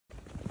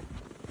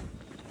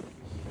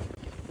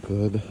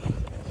Good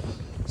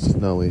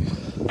snowy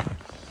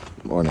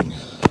morning.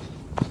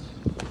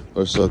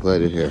 We're so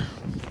glad you're here.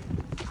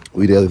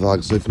 We daily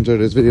vlog, so if you enjoyed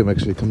this video, make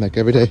sure you come back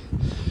every day.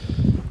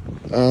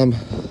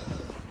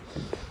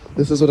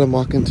 This is what I'm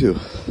walking through.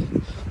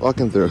 On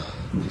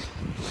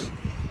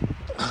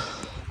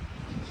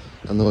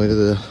the way to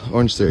the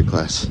Orange Theory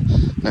class.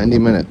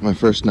 90-minute, my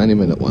first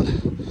 90-minute one.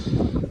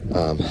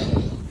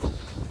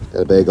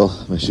 Got a bagel,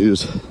 my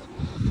shoes,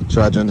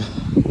 trudging.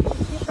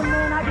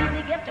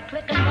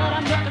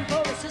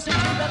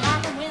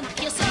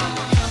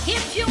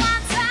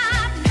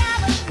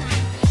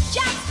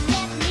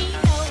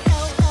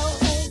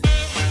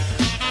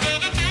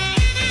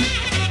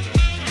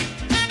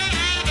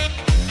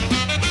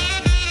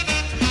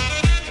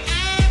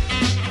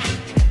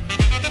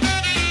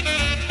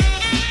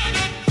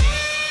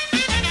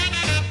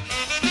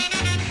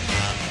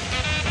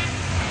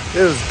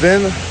 It has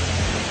been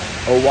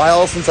a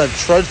while since I've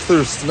trudged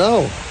through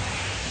snow.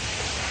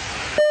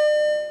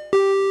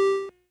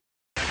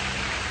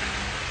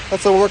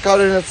 That's a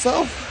workout in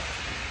itself.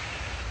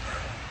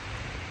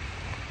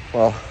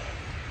 Well,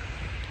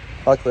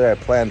 luckily I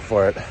planned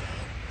for it.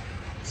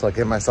 So I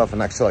gave myself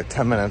an extra like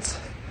 10 minutes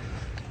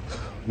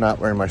not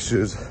wearing my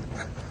shoes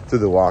through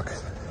the walk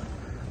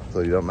so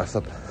you don't mess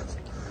up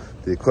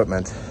the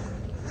equipment.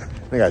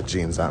 I got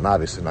jeans on.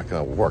 Obviously I'm not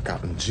gonna work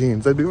out in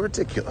jeans. That'd be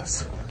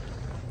ridiculous.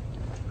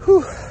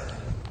 Whew.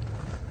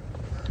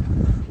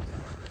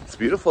 It's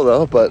beautiful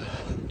though, but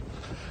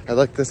I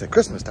like this at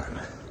Christmas time.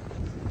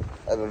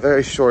 I have a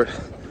very short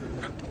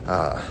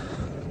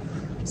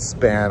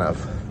span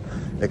of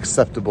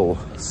acceptable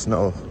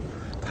snow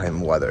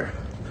time weather,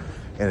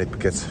 and it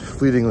gets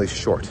fleetingly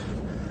short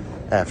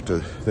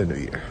after the new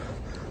year.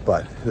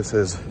 But this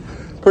is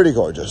pretty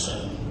gorgeous.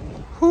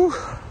 Whew.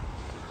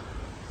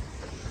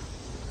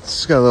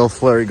 Just got a little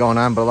flurry going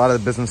on, but a lot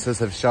of the businesses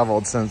have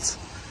shoveled since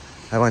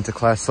I went to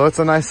class, so it's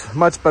a nice,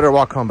 much better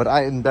walk home, but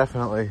I am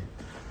definitely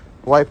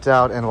wiped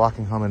out and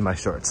walking home in my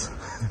shorts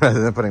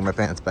rather than putting my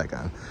pants back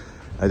on.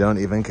 I don't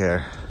even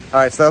care. All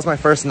right, so that was my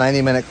first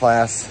 90-minute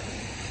class.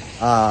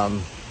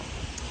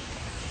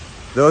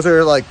 Those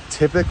are like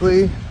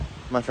typically,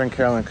 my friend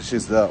Carolyn, because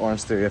she's the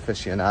Orange Theory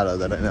aficionado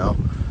that I know,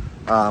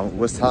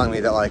 was telling me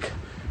that like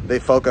they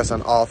focus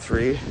on all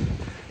three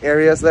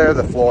areas there,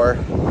 the floor,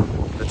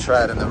 the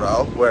tread, and the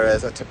row,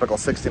 whereas a typical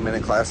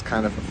 60-minute class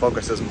kind of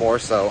focuses more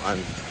so on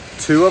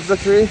 2 of the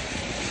 3.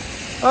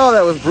 Oh,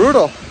 that was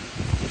brutal.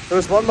 There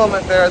was one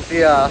moment there at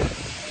the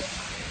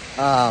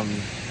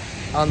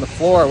on the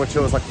floor, which it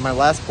was like my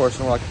last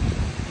portion, where like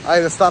I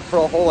had to stop for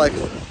a whole like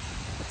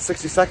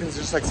 60 seconds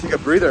just like take a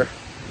breather.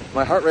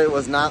 My heart rate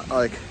was not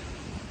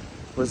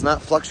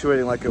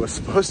fluctuating like it was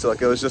supposed to.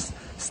 Like it was just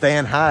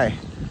staying high,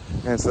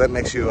 and so that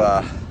makes you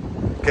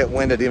get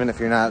winded even if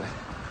you're not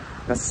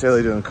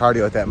necessarily doing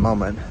cardio at that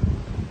moment.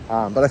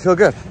 But I feel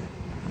good.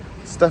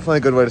 It's definitely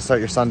a good way to start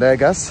your Sunday, I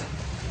guess.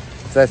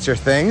 If that's your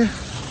thing,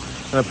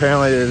 and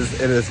apparently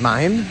it is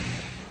mine.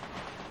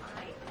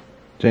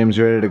 James,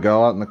 you ready to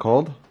go out in the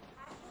cold?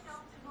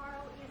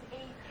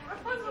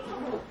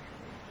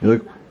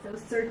 You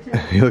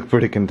look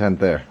pretty content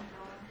there.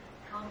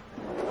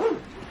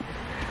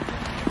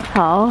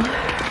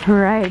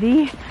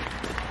 Alrighty,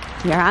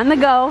 you're on the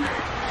go.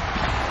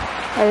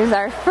 It is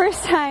our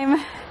first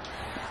time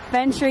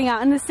venturing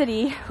out in the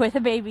city with a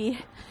baby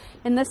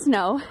in the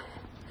snow.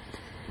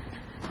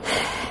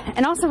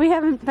 And also we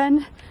haven't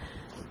been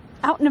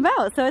out and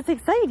about, so it's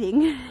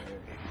exciting.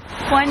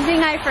 One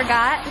thing I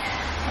forgot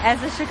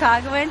as a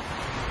Chicagoan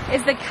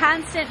is the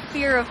constant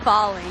fear of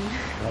falling.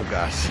 Oh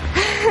gosh.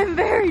 I'm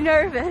very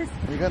nervous.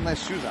 You got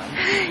nice shoes on.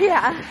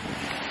 Yeah,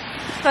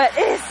 but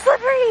it is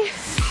slippery.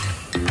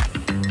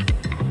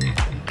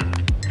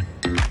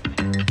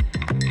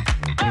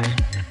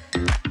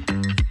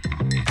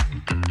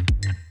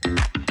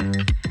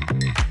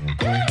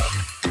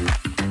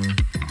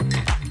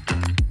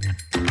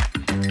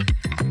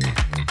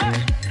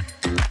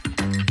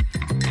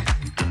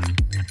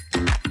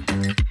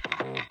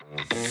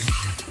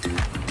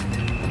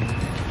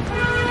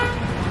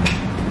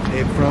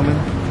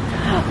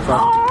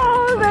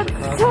 Oh, that's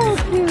so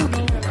cute.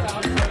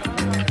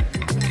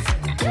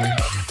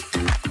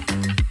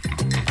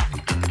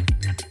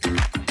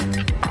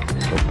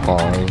 So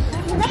pause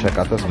and check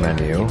out this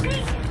menu.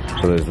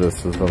 So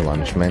this is the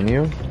lunch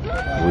menu.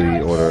 We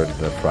ordered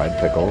the fried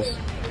pickles,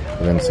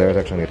 and then Sarah's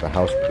actually gonna get the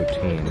house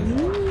poutine.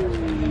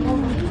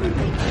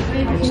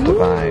 It's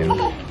divine,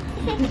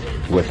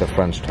 with the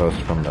French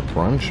toast from the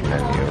brunch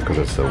menu because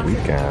it's the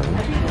weekend.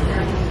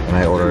 And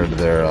I ordered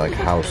their like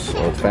house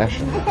old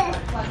fashioned to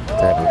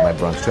have with my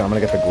brunch too. I'm gonna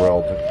get the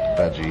grilled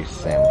veggie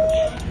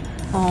sandwich.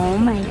 Oh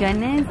my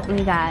goodness,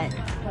 we got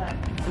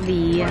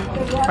the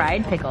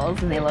fried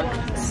pickles and they look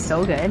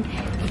so good.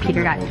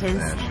 Peter got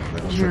his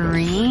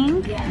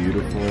drink.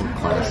 Beautiful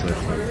classic.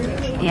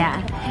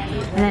 Yeah.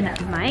 And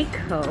then my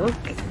Coke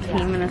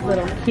came in this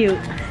little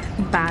cute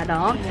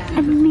bottle.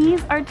 And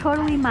these are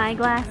totally my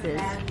glasses.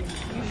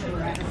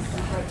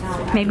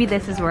 Maybe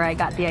this is where I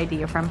got the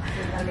idea from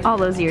all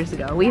those years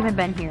ago. We haven't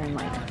been here in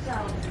like,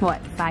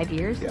 what, 5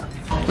 years? Yeah.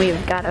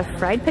 We've got a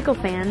fried pickle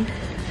fan.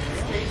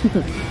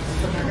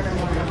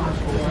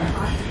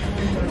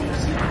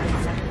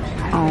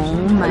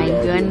 Oh my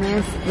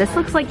goodness. This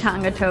looks like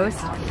Tonga toast.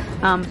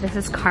 This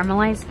is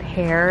caramelized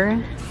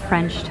pear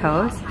French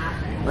toast.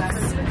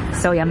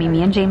 Looks so yummy.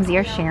 Me and Jamesy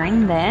are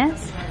sharing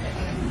this.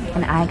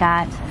 And I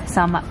got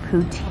some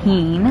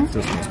poutine.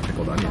 This one's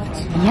pickled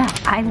onions. Yeah,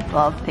 I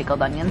love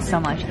pickled onions so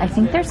much. I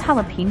think there's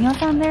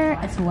jalapenos on there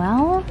as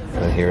well.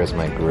 And here is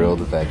my grilled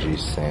veggie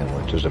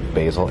sandwich. There's a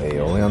basil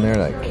aioli on there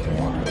that I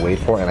can't wait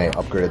for, and I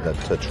upgraded that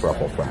to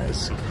truffle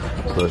fries.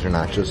 So those are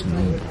not just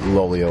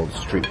lowly old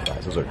street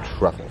fries, those are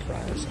truffle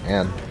fries.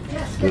 And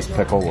this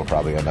pickle will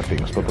probably end up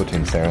being split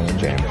between Sarah and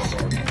James.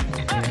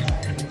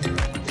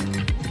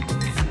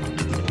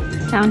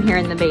 Down here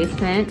in the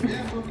basement,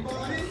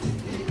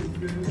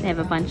 they have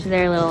a bunch of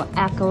their little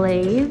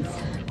accolades.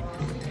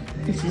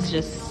 This is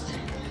just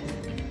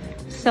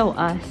so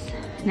us.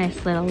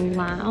 Nice little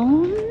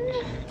lounge.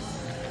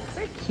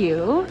 They're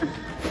cute.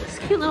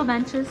 Just cute little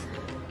benches.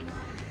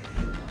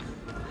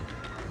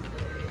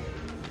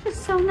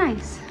 Just so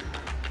nice.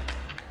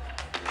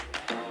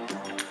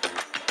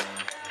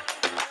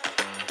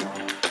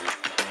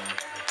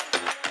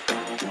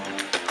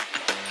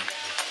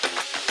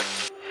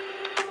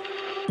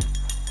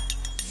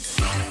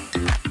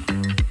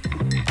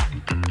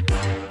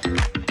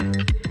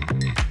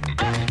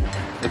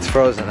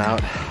 Frozen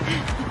out.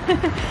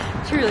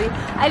 Truly.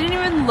 I didn't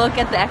even look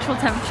at the actual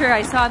temperature.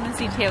 I saw on the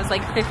CTA it was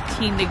like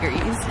 15 degrees.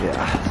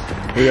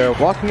 Yeah. We are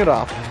walking it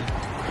off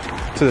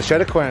to the Shedd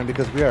Aquarium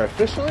because we are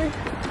officially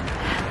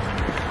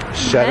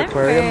Shedd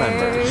Aquarium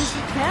members.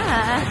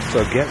 Yeah.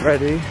 So get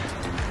ready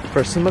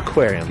for some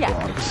aquarium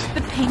vlogs.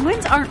 The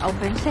penguins aren't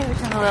open today,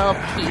 which I'm a little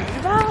peeved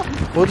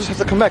about. We'll just have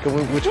to come back,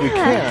 which we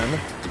can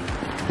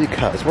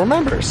because we're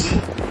members.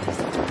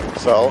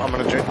 So I'm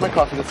gonna drink my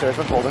coffee that Sarah's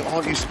been holding.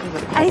 Oh, you spilled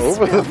it all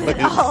over the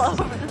place. All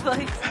over the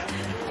place.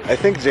 I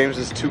think James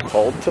is too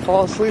cold to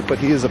fall asleep, but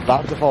he is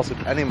about to fall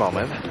asleep any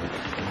moment.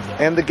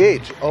 And the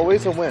Gage,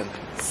 always a win.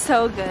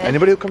 So good.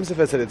 Anybody who comes to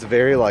visit, it's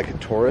very like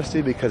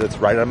touristy because it's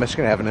right on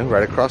Michigan Avenue,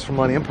 right across from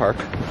Millennium Park.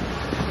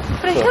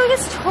 But I feel like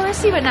it's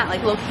touristy, but not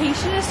like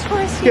location is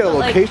touristy. Yeah,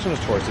 location is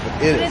touristy,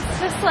 but it is. It's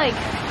just like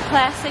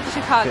classic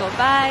Chicago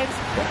vibes.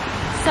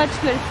 Yeah. Such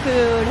good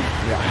food.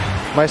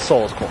 Yeah, my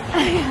soul is cold.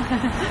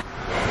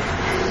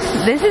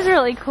 This is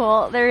really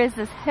cool. There is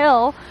this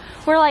hill.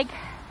 We're like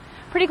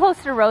pretty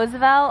close to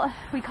Roosevelt.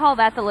 We call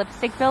that the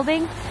Lipstick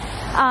Building.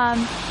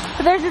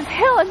 But there's this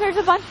hill and there's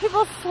a bunch of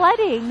people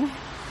sledding.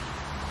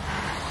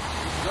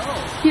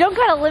 You don't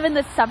gotta live in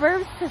the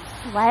suburbs to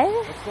sled?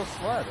 Let's go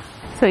sled.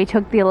 So we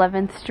took the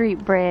 11th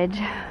Street Bridge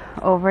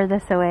over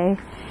this way.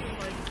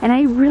 And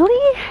I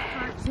really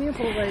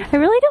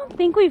don't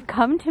think we've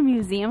come to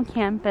Museum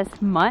Campus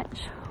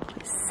much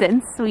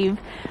since we've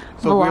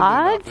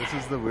vlogged. This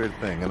is the weird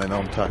thing, and I know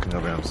I'm talking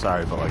over you, I'm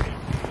sorry, but like,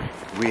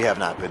 we have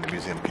not been to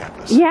Museum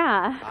Campus.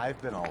 Yeah.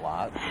 I've been a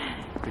lot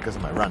because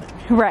of my running.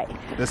 Right.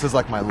 This is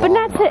like my long But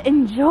not run. to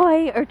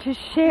enjoy or to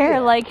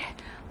share, like,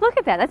 look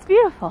at that, that's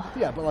beautiful.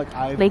 Yeah, but like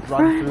I've Lakefront.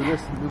 run through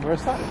this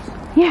numerous times.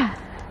 Yeah.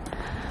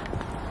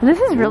 This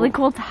is really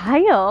cool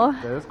tile.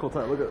 That is cool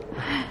tile, look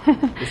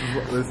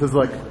at this is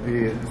like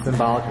the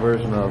symbolic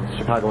version of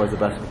Chicago as the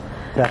best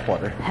tap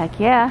water. Heck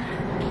yeah.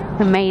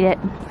 We made it.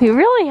 We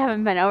really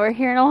haven't been over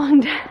here in a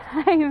long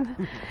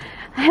time.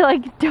 I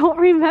like don't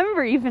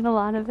remember even a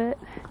lot of it.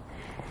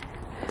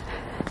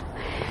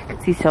 You can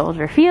see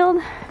Soldier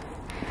Field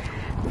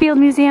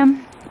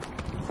Museum,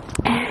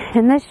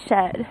 and this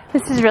shed.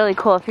 This is really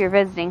cool if you're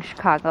visiting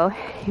Chicago.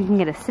 You can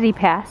get a city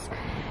pass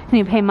and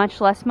you pay much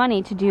less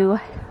money to do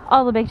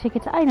all the big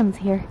ticket items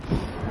here.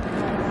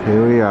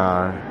 Here we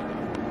are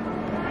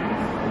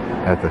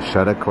at the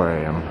Shedd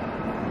Aquarium.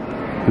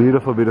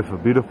 Beautiful, beautiful,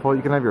 beautiful.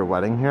 You can have your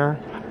wedding here.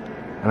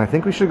 And I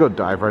think we should go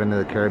dive right into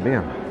the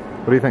Caribbean.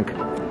 What do you think?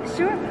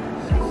 Sure.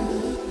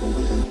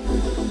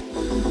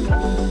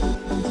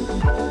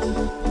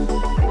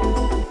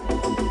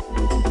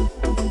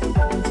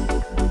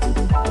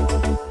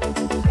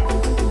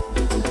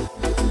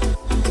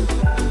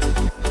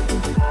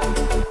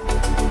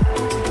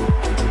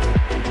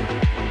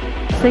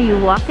 So you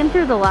walk in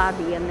through the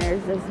lobby and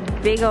there's this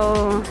big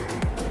old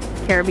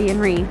Caribbean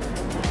reef.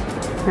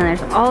 And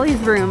there's all these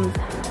rooms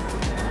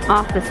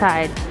off the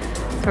side.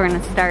 So we're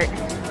gonna start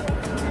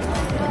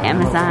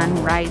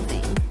Amazon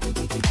Rising.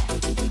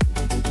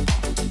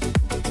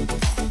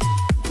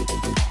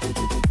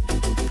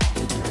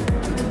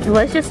 It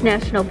was just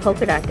National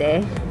Polka Dot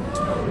Day.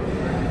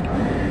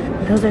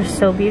 Those are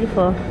so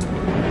beautiful.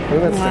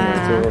 Look at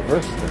that thing, it's a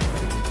reverse thing.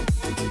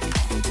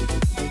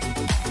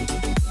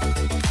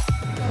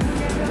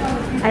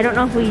 I don't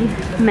know if we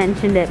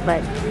mentioned it,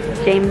 but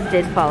James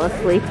did fall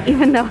asleep,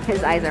 even though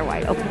his eyes are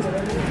wide open.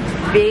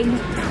 Big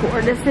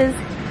tortoises.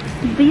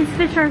 These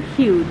fish are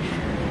huge.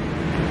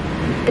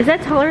 Is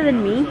that taller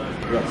than me?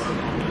 Yes.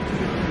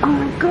 Oh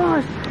my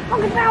gosh,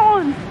 look at that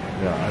one.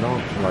 Yeah, I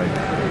don't like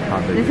how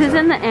big This is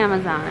in the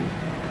Amazon.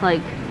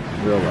 Like,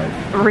 Real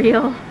life.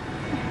 Real.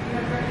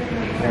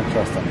 Can't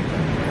trust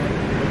anything.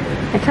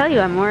 I tell you,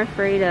 I'm more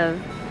afraid of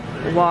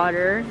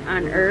water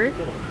on Earth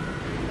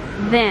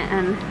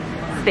than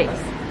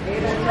space.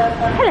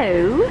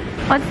 Hello.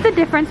 What's the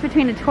difference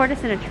between a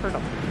tortoise and a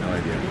turtle? No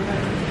idea.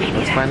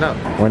 Let's find out.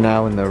 We're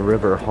now in the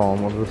river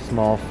home of the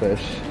small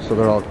fish, so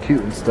they're all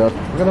cute and stuff.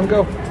 Look at them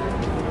go.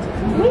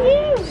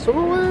 Swim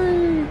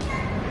away.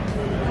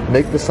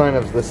 Make the sign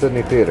of the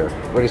Sydney Theater.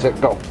 Ready, set,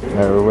 go.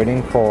 Now we're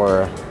waiting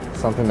for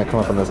something to come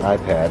up on this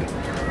iPad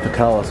to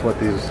tell us what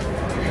these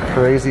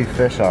crazy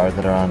fish are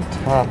that are on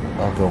top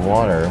of the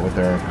water with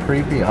their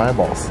creepy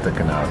eyeballs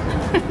sticking out.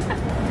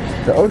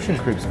 The ocean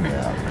creeps me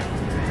out.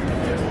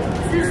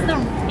 This is the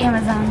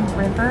Amazon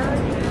River.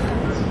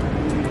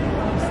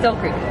 Still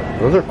creepy.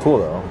 Those are cool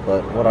though,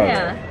 but what are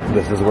they?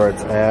 This is where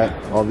it's at.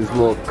 All these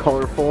little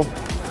colorful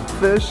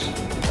fish.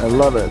 I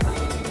love it.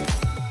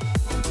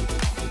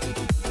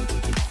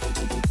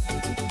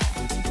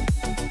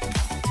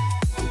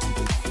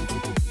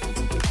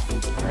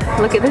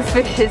 Look at this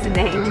fish's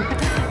name.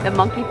 The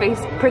monkey face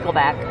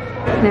prickleback.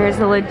 There's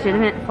a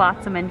legitimate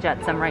flotsam and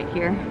jetsam right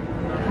here.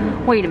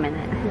 Wait a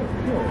minute.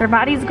 Their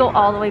bodies go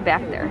all the way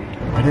back there.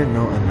 I didn't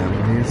know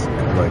anemones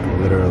could like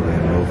literally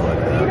move like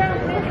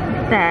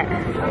that. That.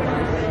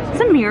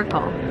 It's a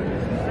miracle.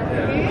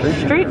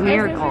 Straight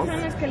miracles.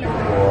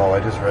 Whoa, I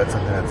just read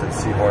something that said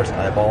seahorse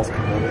eyeballs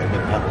can move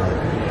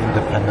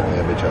independently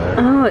of each other.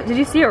 Oh, did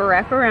you see it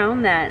wrap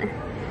around that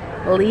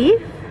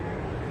leaf?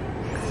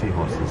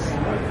 Seahorses.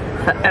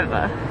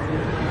 Forever.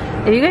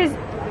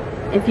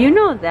 If you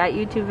know that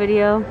YouTube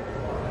video,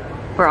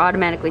 we're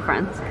automatically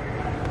friends.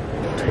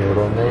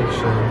 Turtle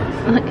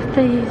Nation. Look at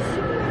these.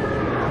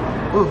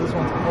 Ooh, this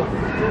one's cool.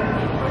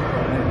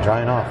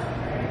 Drying off.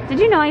 Did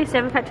you know I used to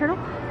have a pet turtle?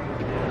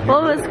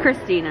 Well, it was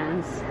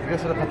Christina's. You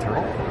guys had a pet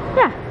turtle?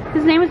 Yeah,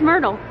 his name is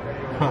Myrtle.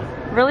 Huh.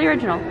 Really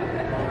original.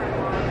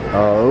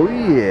 Oh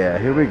yeah,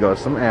 here we go,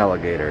 some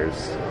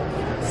alligators.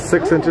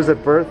 6 inches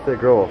at birth, they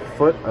grow a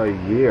foot a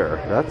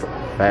year. That's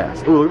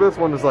fast. Ooh, look at this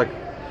one, is like,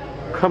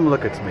 come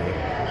look at me.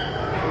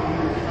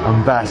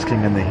 I'm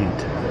basking in the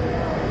heat.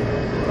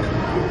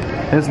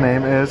 His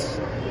name is?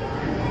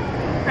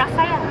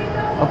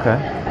 Raphael. Okay.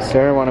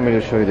 Sarah wanted me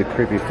to show you the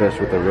creepy fish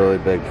with the really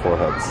big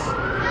foreheads.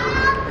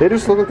 They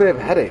just look like they have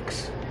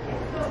headaches.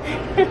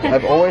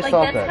 I've always like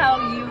thought that's that. how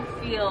you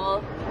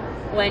feel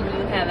when you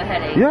have a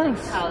headache. Yes.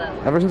 Like how that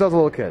ever since I was a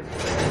little kid.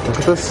 Look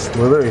at this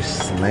slithery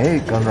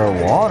snake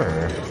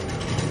underwater.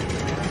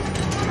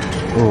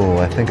 Ooh,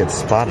 I think it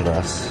spotted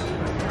us.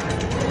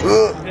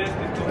 Ugh,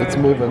 it's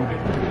moving.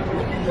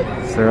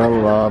 Sarah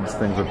loves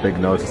things with big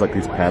noses like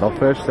these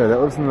paddlefish. That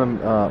lives in the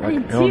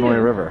like Illinois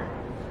River.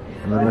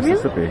 In the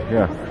Mississippi, really?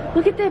 Yeah.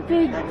 Look at that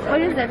big,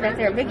 what is that back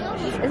there? Big, is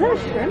that a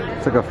shrimp?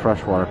 It's like a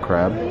freshwater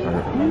crab.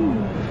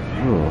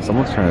 Ooh,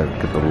 someone's trying to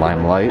get the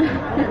limelight.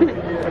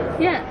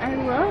 Yeah, I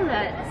love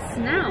that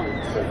snout.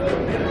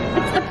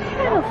 It's the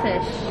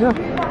paddlefish.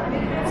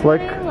 Yeah. It's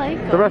like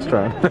the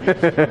restaurant.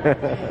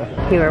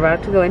 Okay, we're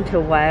about to go into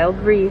Wild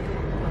Reef.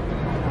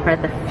 Right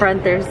at the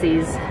front, there's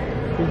these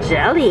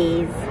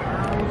jellies.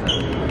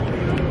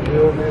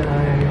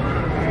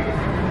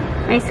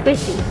 Nice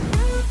squishy.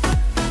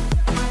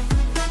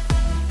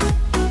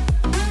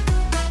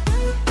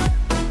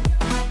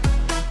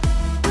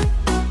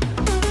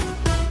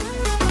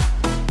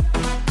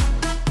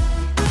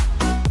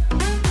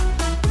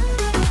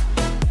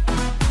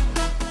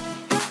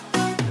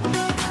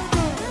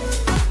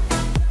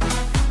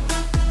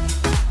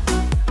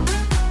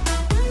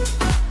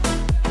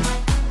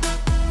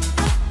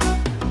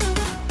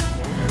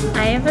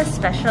 I have a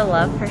special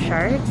love for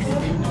sharks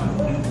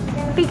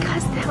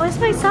because that was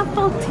my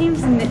softball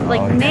team's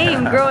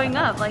name growing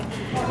up. Like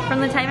from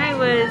the time I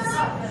was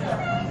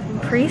in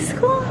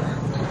preschool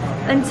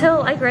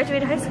until I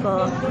graduated high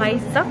school, my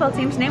softball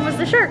team's name was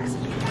the Sharks.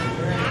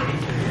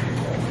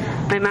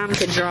 My mom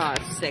could draw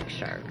a sick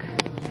shark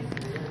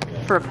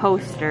for a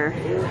poster.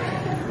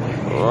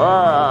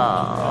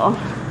 Whoa.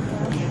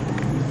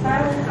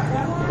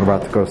 We're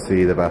about to go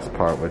see the best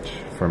part, which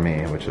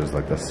is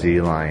like the sea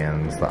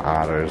lions, the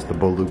otters, the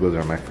belugas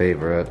are my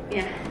favorite.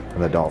 Yeah.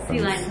 And the dolphins.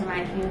 Sea lions are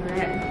my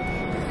favorite.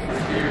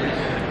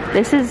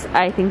 This is,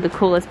 I think, the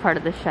coolest part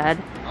of the shed,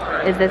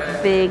 is this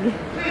big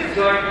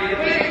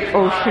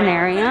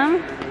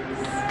oceanarium.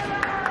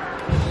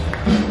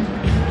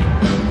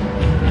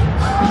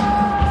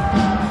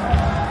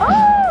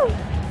 Oh!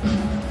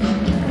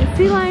 The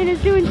sea lion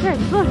is doing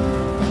tricks, look.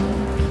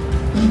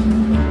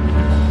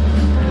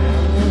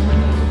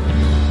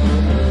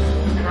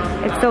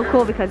 It's so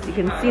cool because you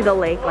can see the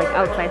lake like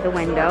outside the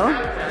window.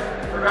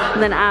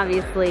 And then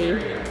obviously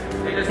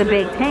the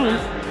big tank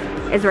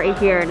is right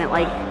here and it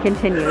like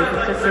continues.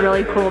 It's just a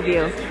really cool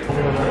view.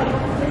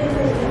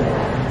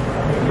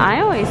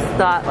 I always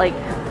thought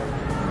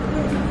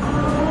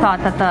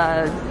that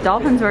the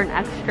dolphins were an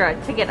extra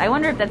ticket. I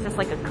wonder if that's just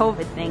like a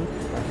COVID thing.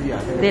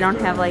 They don't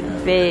have like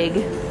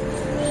big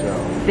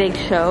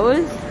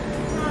shows.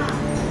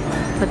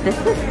 But this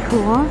is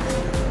cool.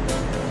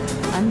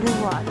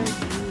 Underwater.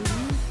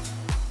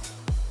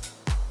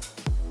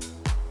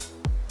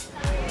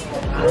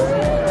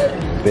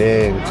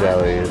 Big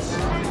jellies.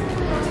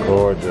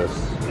 Gorgeous.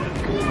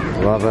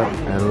 Love it.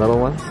 And little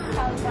ones,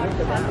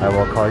 I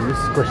will call you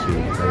Squishy.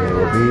 And you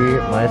will be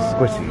my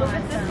Squishy.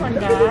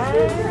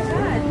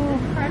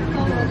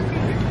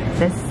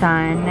 The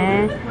sun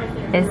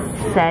is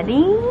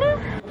setting.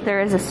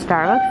 There is a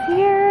Starbucks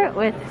here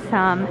with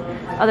some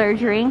other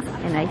drinks,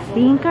 and I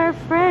think our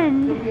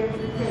friend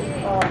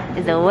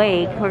is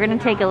awake. We're gonna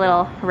take a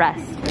little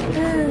rest.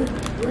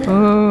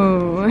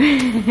 Ooh.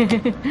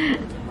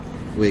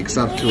 Wakes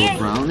up to a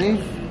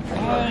brownie.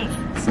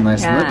 It's a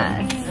nice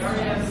living.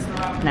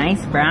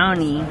 Nice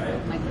brownie.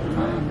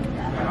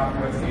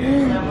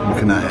 You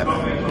cannot have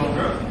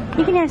it.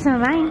 You can have some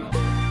of mine.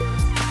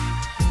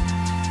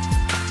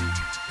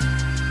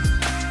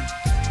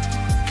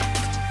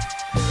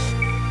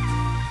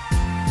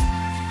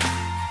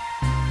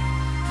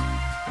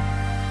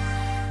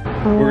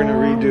 We're gonna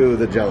redo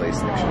the jelly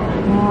section.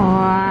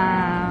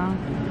 Wow.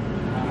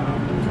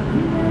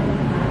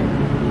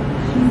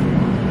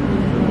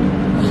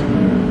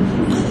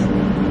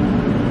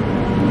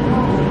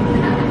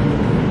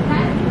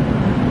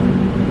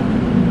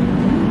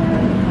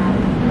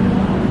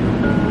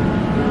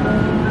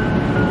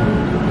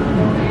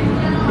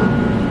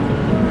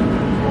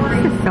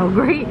 This is so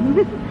great.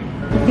 The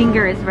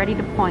finger is ready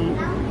to point.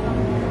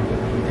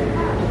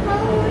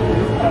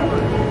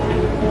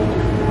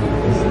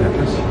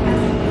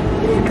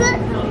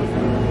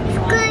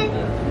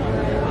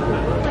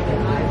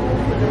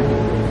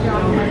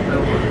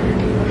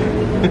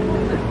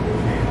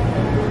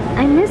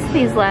 I missed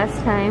these last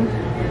time.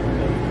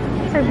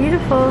 These are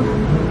beautiful.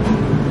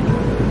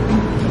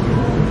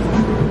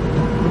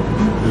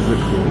 Is it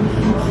cool?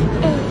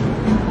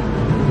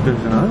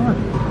 There's another one.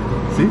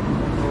 See?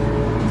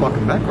 It's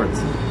walking backwards.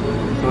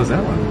 So is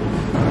that one.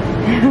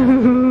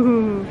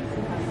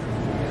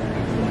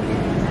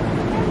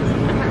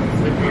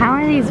 How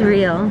are these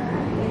real?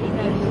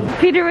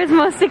 Peter was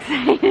most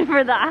excited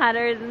for the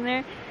otters in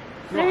there.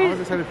 No, I was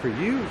excited for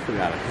you for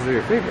the otters because they're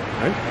your favorite,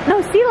 right?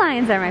 No, sea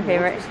lions are my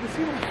favorite.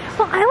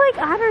 Well, I like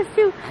otters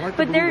too, I like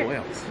but the blue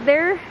whales.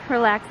 They're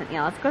relaxing.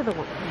 Yeah, let's go to the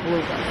blue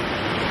ones.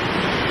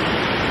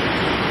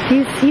 Do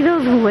you see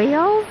those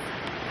whales?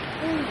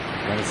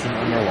 Want to see them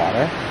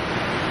underwater?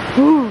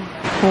 Ooh.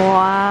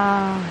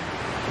 Wow.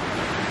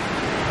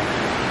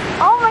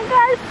 Oh my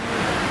gosh.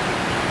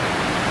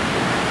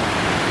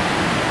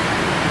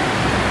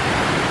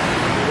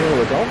 Oh,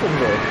 the dolphins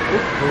there.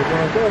 Oops, there's one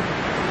right there.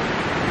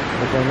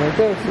 There's one right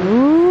there. See?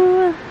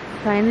 Ooh,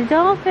 find the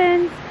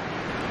dolphins.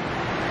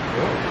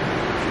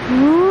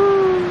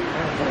 Ooh.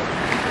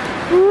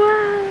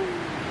 Wow.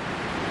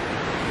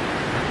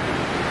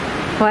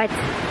 What?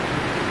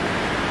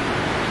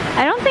 I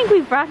don't think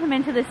we've brought him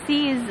into the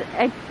seas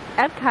at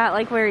Epcot,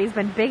 like where he's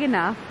been big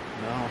enough.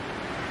 No.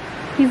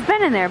 He's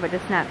been in there, but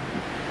just not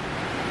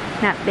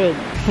big.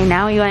 Okay,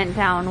 now we went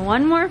down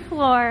one more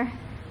floor.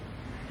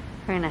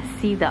 We're gonna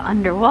see the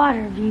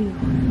underwater view.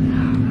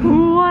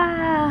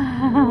 Wow!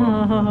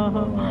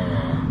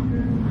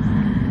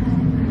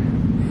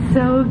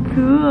 So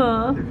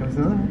cool. Here comes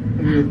another one.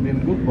 Look at it being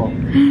a goofball.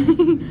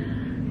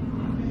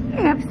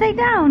 You're upside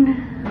down.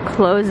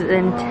 Close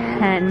in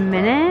 10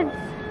 minutes.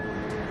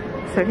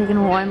 So we're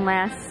taking one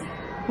last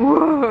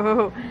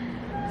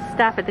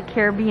stop at the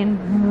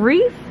Caribbean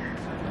Reef.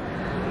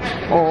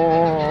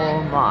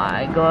 Oh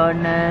my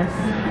goodness.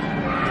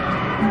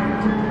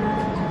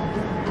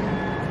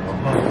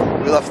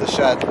 We left the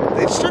shed.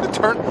 They started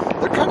turning.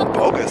 They're kind of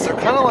bogus. They're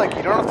kind of like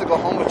you don't have to go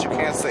home, but you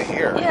can't stay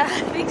here. Yeah,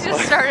 things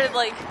just started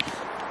like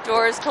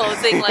doors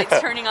closing, lights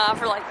turning off,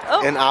 or like,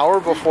 oh. An hour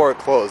before it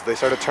closed, they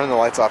started turning the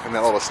lights off in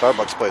that little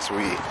Starbucks place where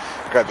we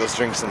grabbed those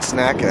drinks and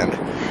snack in.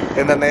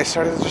 And then they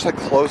started just like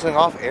closing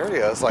off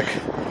areas. Like,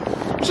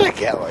 which I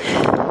get, like.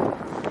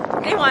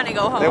 They want to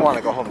go home. They want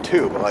to go home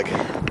too, but like.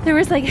 There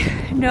was like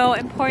no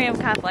Emporium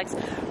complex,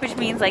 which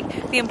means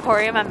like the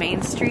Emporium on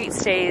Main Street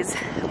stays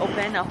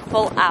open a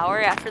full hour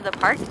after the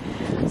park.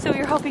 So we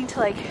were hoping to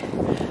like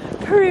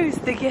peruse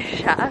the gift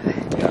shop.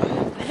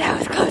 Yeah. But that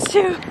was close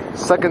too.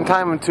 Second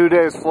time in 2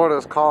 days,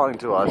 Florida's calling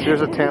to us.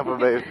 Here's a Tampa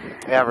Bay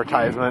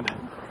advertisement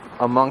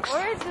amongst.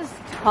 Or it's just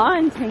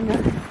taunting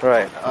us.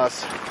 Right,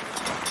 us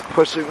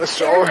pushing the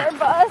stroller There's our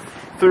bus.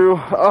 through.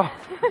 Oh,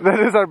 that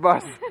is our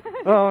bus.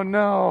 Oh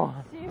no.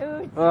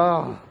 Shoot.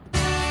 Oh.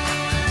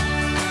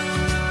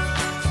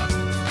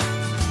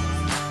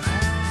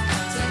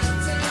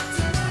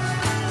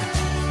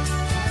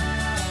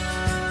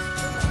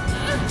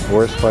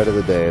 Worst fight of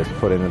the day is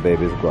putting the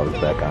baby's gloves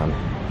back on.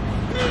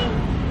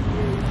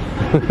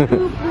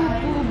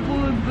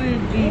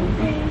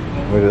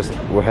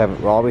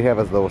 All we have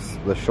is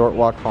the short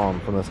walk home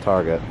from this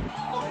Target.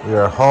 We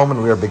are home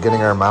and we are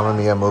beginning our Mamma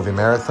Mia movie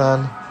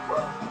marathon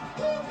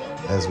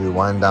as we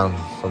wind down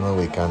from the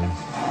weekend. I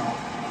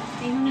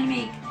think I'm gonna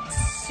make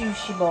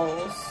sushi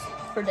bowls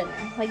for dinner,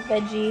 like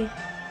veggie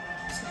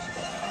sushi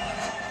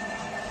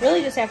bowls.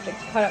 Really just have to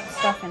cut up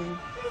stuff and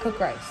cook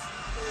rice.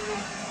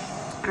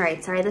 All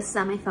right, sorry this is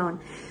on my phone,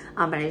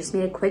 but I just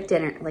made a quick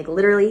dinner, like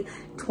literally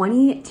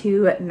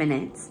 22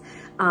 minutes.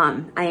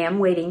 I am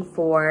waiting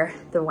for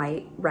the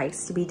white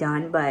rice to be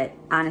done, but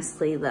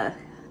honestly, the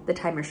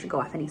timer should go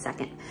off any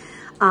second.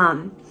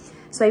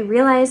 So I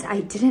realized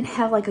I didn't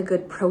have like a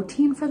good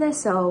protein for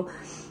this, so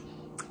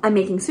I'm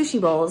making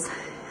sushi bowls.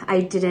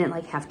 I didn't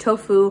like have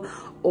tofu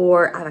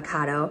or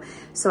avocado,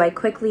 so I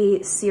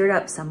quickly seared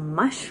up some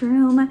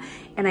mushroom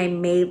and I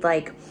made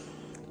like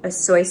a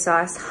soy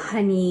sauce,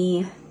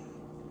 honey,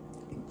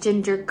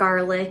 ginger,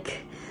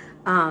 garlic,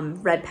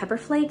 red pepper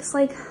flakes,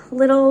 like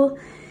little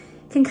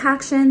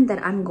concoction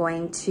that I'm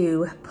going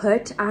to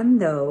put on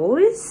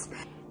those.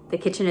 The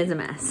kitchen is a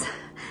mess,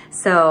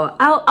 so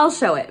I'll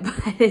show it,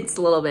 but it's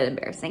a little bit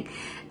embarrassing,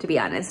 to be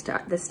honest,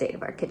 the state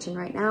of our kitchen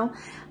right now.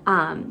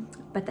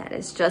 But that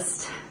is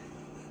just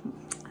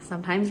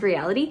sometimes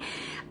reality.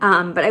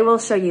 But I will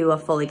show you a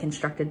fully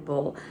constructed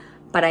bowl.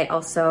 But I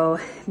also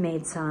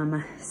made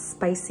some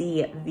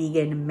spicy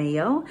vegan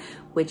mayo,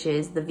 which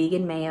is the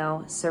vegan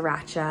mayo,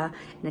 sriracha,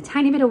 and a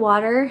tiny bit of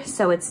water.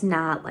 So it's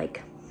not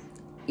like,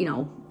 you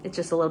know, it's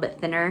just a little bit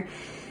thinner.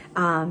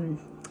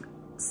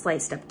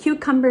 Sliced up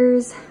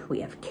cucumbers,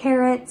 we have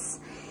carrots,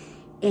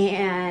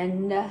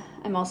 and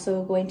I'm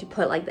also going to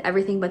put like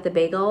everything but the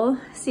bagel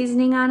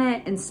seasoning on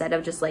it instead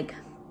of just like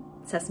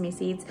sesame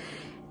seeds.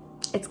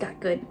 It's got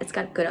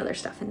good other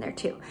stuff in there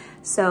too.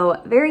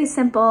 So very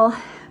simple,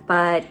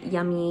 but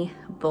yummy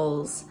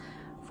bowls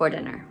for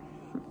dinner.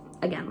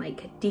 Again,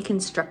 like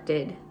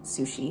deconstructed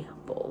sushi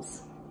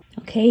bowls.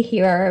 Okay,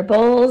 here are our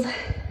bowls.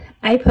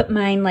 I put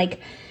mine like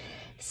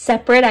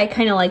separate. I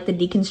kind of like the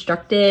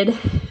deconstructed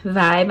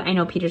vibe. I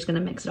know Peter's gonna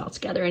mix it all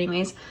together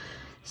anyways.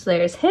 So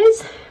there's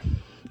his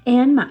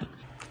and mine.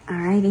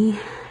 Alrighty,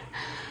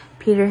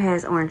 Peter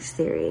has Orange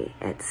Theory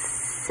at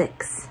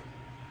 6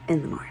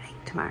 in the morning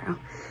tomorrow.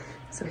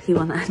 So he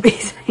will not be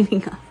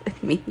signing off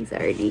with me. He's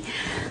already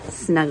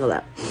snuggled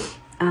up.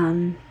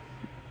 Yeah,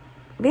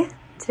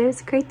 today was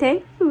a great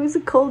day. It was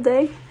a cold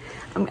day.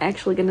 I'm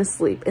actually gonna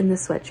sleep in the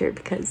sweatshirt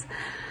because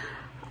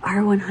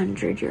our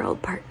 100-year-old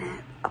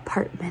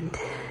apartment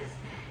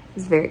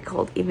is very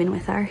cold, even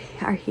with our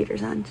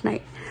heaters on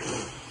tonight.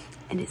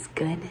 And it's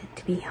good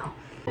to be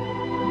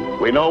home.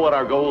 We know what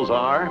our goals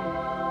are.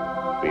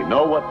 We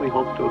know what we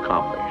hope to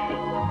accomplish.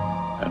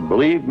 And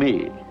believe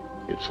me,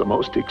 it's the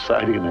most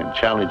exciting and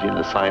challenging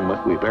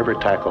assignment we've ever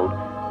tackled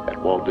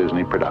at Walt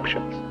Disney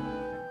Productions.